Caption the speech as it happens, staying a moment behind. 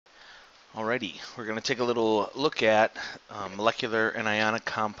Alrighty, we're going to take a little look at molecular and ionic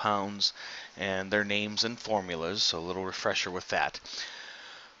compounds and their names and formulas, so a little refresher with that.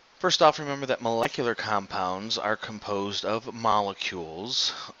 First off, remember that molecular compounds are composed of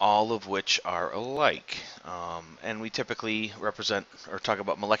molecules, all of which are alike. And we typically represent or talk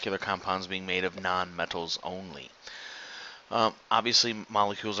about molecular compounds being made of nonmetals only. Obviously,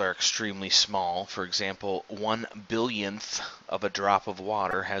 molecules are extremely small. For example, 1/1000th of a drop of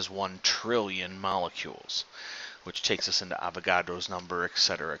water has 1 trillion molecules, which takes us into Avogadro's number,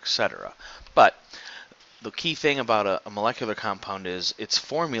 etc., etc. But the key thing about a molecular compound is its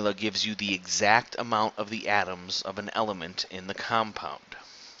formula gives you the exact amount of the atoms of an element in the compound,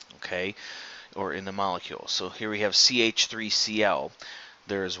 okay, or in the molecule. So here we have CH3Cl.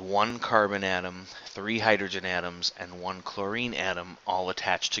 There is 1 carbon atom, 3 hydrogen atoms, and 1 chlorine atom all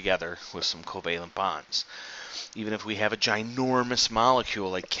attached together with some covalent bonds. Even if we have a ginormous molecule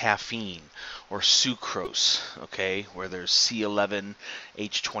like caffeine or sucrose, okay, where there's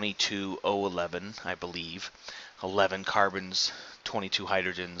C11H22O11, I believe, 11 carbons, 22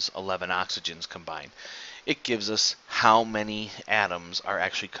 hydrogens, 11 oxygens combined. It gives us how many atoms are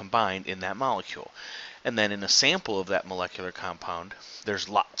actually combined in that molecule. And then in a sample of that molecular compound, there's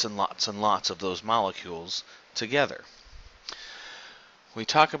lots and lots and lots of those molecules together. When we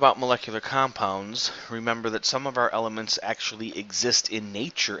talk about molecular compounds, remember that some of our elements actually exist in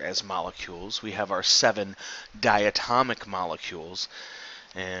nature as molecules. We have our 7 diatomic molecules,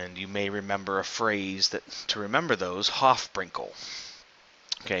 and you may remember a phrase that to remember those, Hofbrinkel.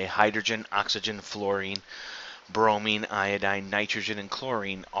 Okay, hydrogen, oxygen, fluorine, bromine, iodine, nitrogen, and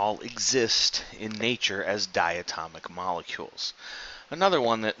chlorine all exist in nature as diatomic molecules. Another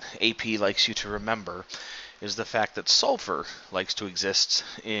one that AP likes you to remember is the fact that sulfur likes to exist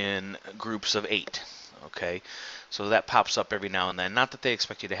in groups of 8. Okay, so that pops up every now and then. Not that they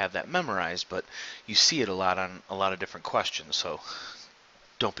expect you to have that memorized, but you see it a lot on a lot of different questions, so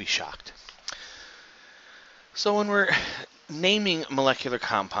don't be shocked. So when we're naming molecular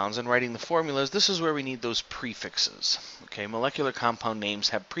compounds and writing the formulas, this is where we need those prefixes. Okay, molecular compound names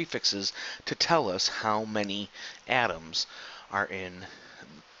have prefixes to tell us how many atoms are in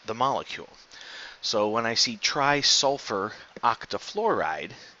the molecule. So when I see trisulfur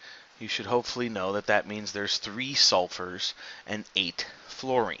octafluoride, you should hopefully know that that means there's 3 sulfurs and 8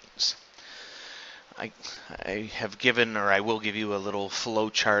 fluorines. I have given, or I will give you a little flow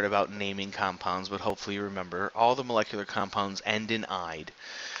chart about naming compounds, but hopefully you remember all the molecular compounds end in "ide."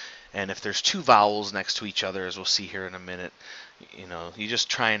 And if there's 2 vowels next to each other, as we'll see here in a minute, you just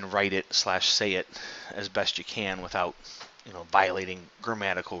try and write it / say it as best you can without, violating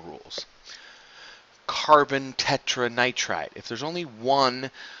grammatical rules. Carbon tetranitride. If there's only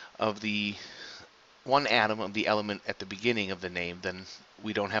one atom of the element at the beginning of the name, then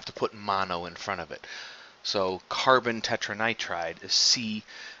we don't have to put mono in front of it. So carbon tetranitride is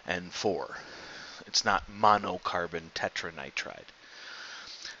CN4. It's not monocarbon tetranitride.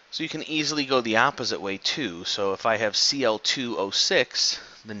 So you can easily go the opposite way too. So if I have Cl2O6,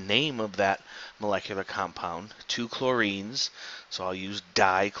 the name of that molecular compound, 2 chlorines, so I'll use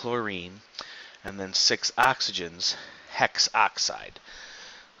dichlorine, and then 6 oxygens, hexoxide.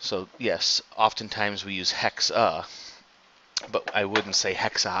 So yes, oftentimes we use hexa, but I wouldn't say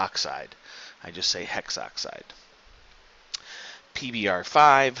hexaoxide. I just say hexoxide.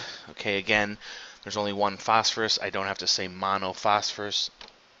 PBr5, okay, again, there's only 1 phosphorus. I don't have to say monophosphorus.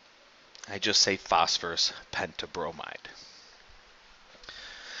 I just say phosphorus pentabromide.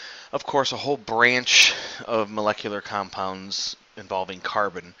 Of course, a whole branch of molecular compounds involving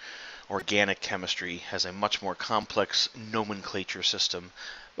carbon, organic chemistry, has a much more complex nomenclature system,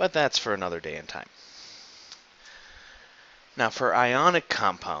 but that's for another day and time. Now for ionic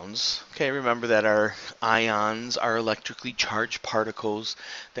compounds, okay, remember that our ions are electrically charged particles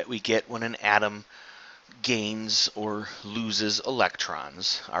that we get when an atom gains or loses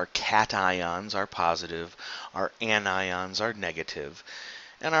electrons. Our cations are positive, our anions are negative,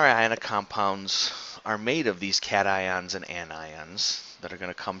 and our ionic compounds are made of these cations and anions that are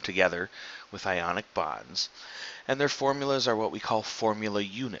going to come together with ionic bonds. And their formulas are what we call formula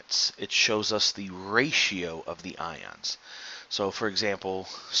units. It shows us the ratio of the ions. So for example,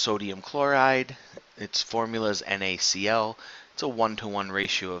 sodium chloride, its formula is NaCl. It's a 1-to-1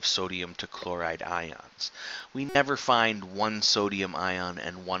 ratio of sodium to chloride ions. We never find 1 sodium ion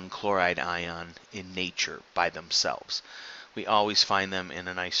and 1 chloride ion in nature by themselves. We always find them in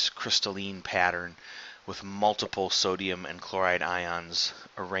a nice crystalline pattern with multiple sodium and chloride ions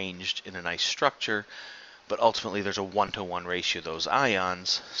arranged in a nice structure, but ultimately there's a 1-to-1 ratio of those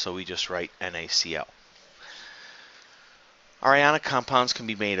ions, so we just write NaCl. Our ionic compounds can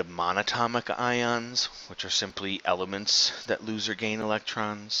be made of monatomic ions, which are simply elements that lose or gain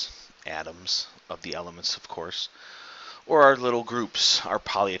electrons, atoms of the elements, of course, or our little groups, our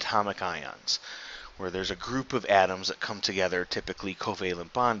polyatomic ions, where there's a group of atoms that come together, typically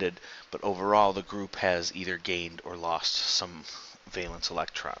covalent bonded, but overall the group has either gained or lost some valence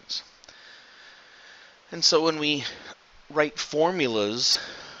electrons. And so when we write formulas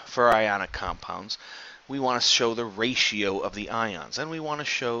for our ionic compounds, we want to show the ratio of the ions, and we want to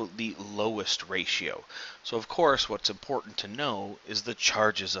show the lowest ratio. So of course, what's important to know is the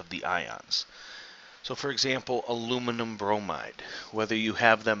charges of the ions. So for example, aluminum bromide, whether you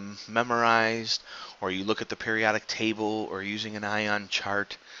have them memorized or you look at the periodic table or using an ion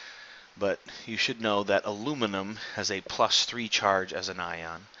chart, but you should know that aluminum has a +3 charge as an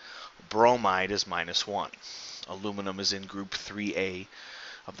ion. Bromide is -1. Aluminum is in group 3A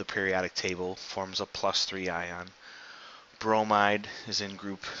of the periodic table, forms a +3 ion. Bromide is in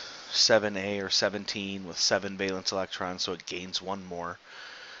group 7A or 17 with 7 valence electrons, so it gains 1 more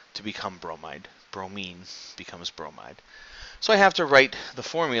to become bromide. Bromine becomes bromide. So I have to write the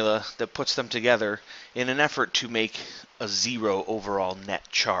formula that puts them together in an effort to make a 0 overall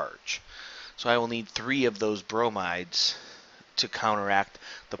net charge. So I will need 3 of those bromides to counteract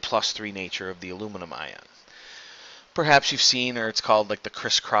the +3 nature of the aluminum ion. Perhaps you've seen, or it's called like the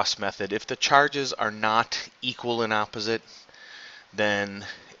crisscross method. If the charges are not equal and opposite, then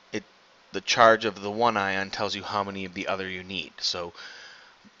the charge of the one ion tells you how many of the other you need. So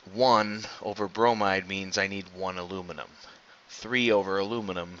 1 over bromide means I need 1 aluminum. 3 over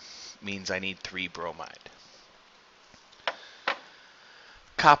aluminum means I need 3 bromide.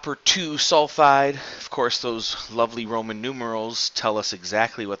 Copper 2 sulfide, of course those lovely Roman numerals tell us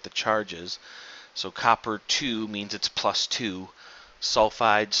exactly what the charge is. So copper 2 means it's +2.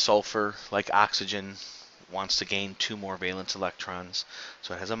 Sulfide, sulfur, like oxygen, wants to gain 2 more valence electrons,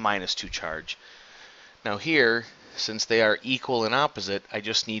 so it has a -2 charge. Now here, since they are equal and opposite, I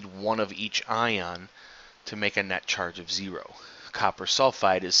just need 1 of each ion to make a net charge of 0. Copper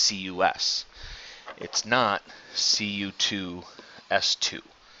sulfide is CuS. It's not Cu2S2.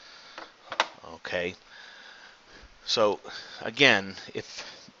 Okay. So again, if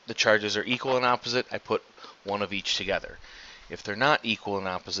the charges are equal and opposite, I put 1 of each together. If they're not equal and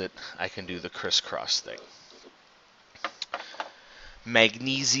opposite, I can do the crisscross thing.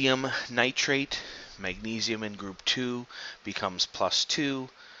 Magnesium nitrate. Magnesium in group 2 becomes +2.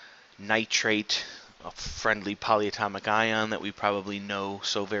 Nitrate, a friendly polyatomic ion that we probably know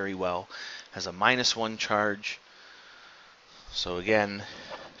so very well, has a -1 charge. So again,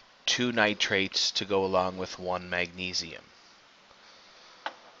 2 nitrates to go along with 1 magnesium.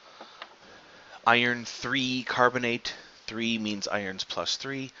 Iron 3 carbonate. 3 means iron's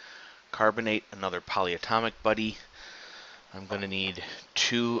 +3. Carbonate, another polyatomic buddy. I'm going to need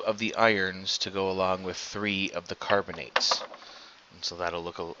 2 of the irons to go along with 3 of the carbonates. And so that'll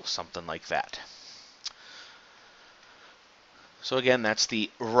look something like that. So again, that's the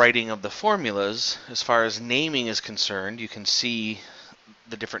writing of the formulas. As far as naming is concerned, you can see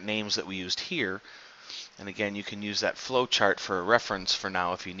the different names that we used here. And again, you can use that flow chart for a reference for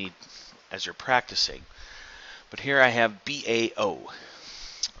now if you need as you're practicing. But here I have BaO.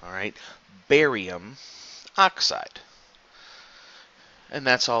 All right, barium oxide. And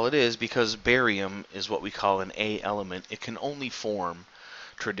that's all it is, because barium is what we call an A element. It can only form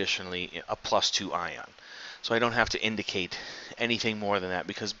traditionally a +2 ion. So I don't have to indicate anything more than that,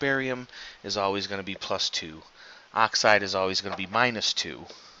 because barium is always going to be +2. Oxide is always going to be -2.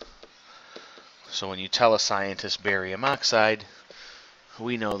 So when you tell a scientist barium oxide,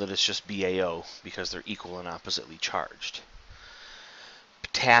 we know that it's just BaO because they're equal and oppositely charged.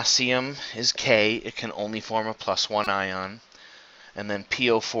 Potassium is K. It can only form a +1 ion. And then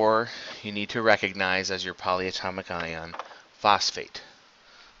PO4, you need to recognize as your polyatomic ion, phosphate.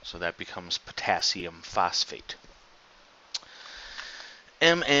 So that becomes potassium phosphate.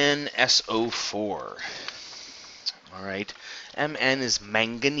 MnSO4. All right, Mn is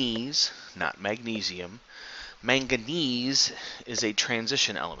manganese, not magnesium. Manganese is a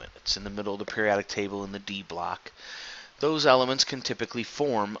transition element. It's in the middle of the periodic table in the D block. Those elements can typically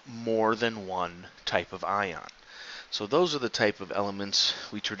form more than one type of ion. So those are the type of elements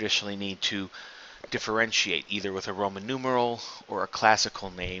we traditionally need to differentiate, either with a Roman numeral or a classical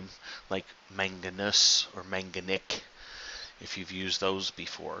name like manganous or manganic, if you've used those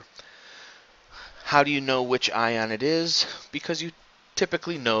before. How do you know which ion it is? Because you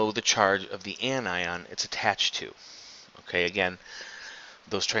typically know the charge of the anion it's attached to. Okay, again,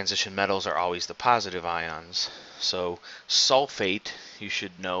 those transition metals are always the positive ions. So sulfate, you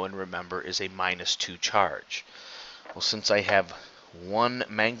should know and remember, is a -2 charge. Well, since I have one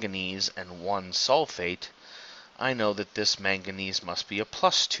manganese and one sulfate, I know that this manganese must be a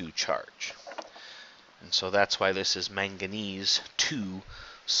 +2 charge. And so that's why this is manganese 2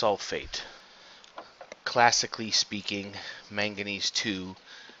 sulfate. Classically speaking, manganese 2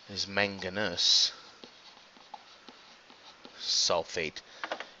 is manganese sulfate.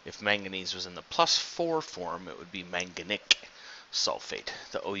 If manganese was in the +4 form, it would be manganic sulfate.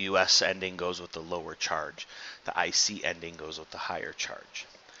 The OUS ending goes with the lower charge. The IC ending goes with the higher charge.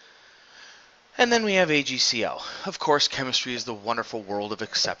 And then we have AgCl. Of course, chemistry is the wonderful world of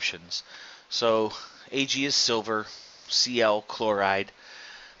exceptions. So Ag is silver, Cl chloride.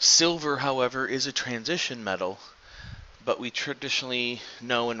 Silver, however, is a transition metal, but we traditionally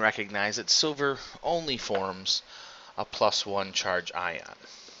know and recognize that silver only forms a +1 charge ion.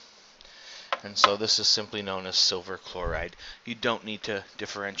 And so this is simply known as silver chloride. You don't need to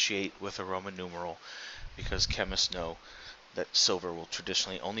differentiate with a Roman numeral because chemists know that silver will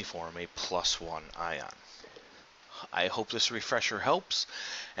traditionally only form a +1 ion. I hope this refresher helps,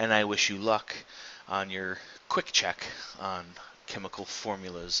 and I wish you luck on your quick check on chemical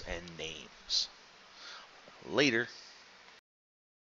formulas and names. Later.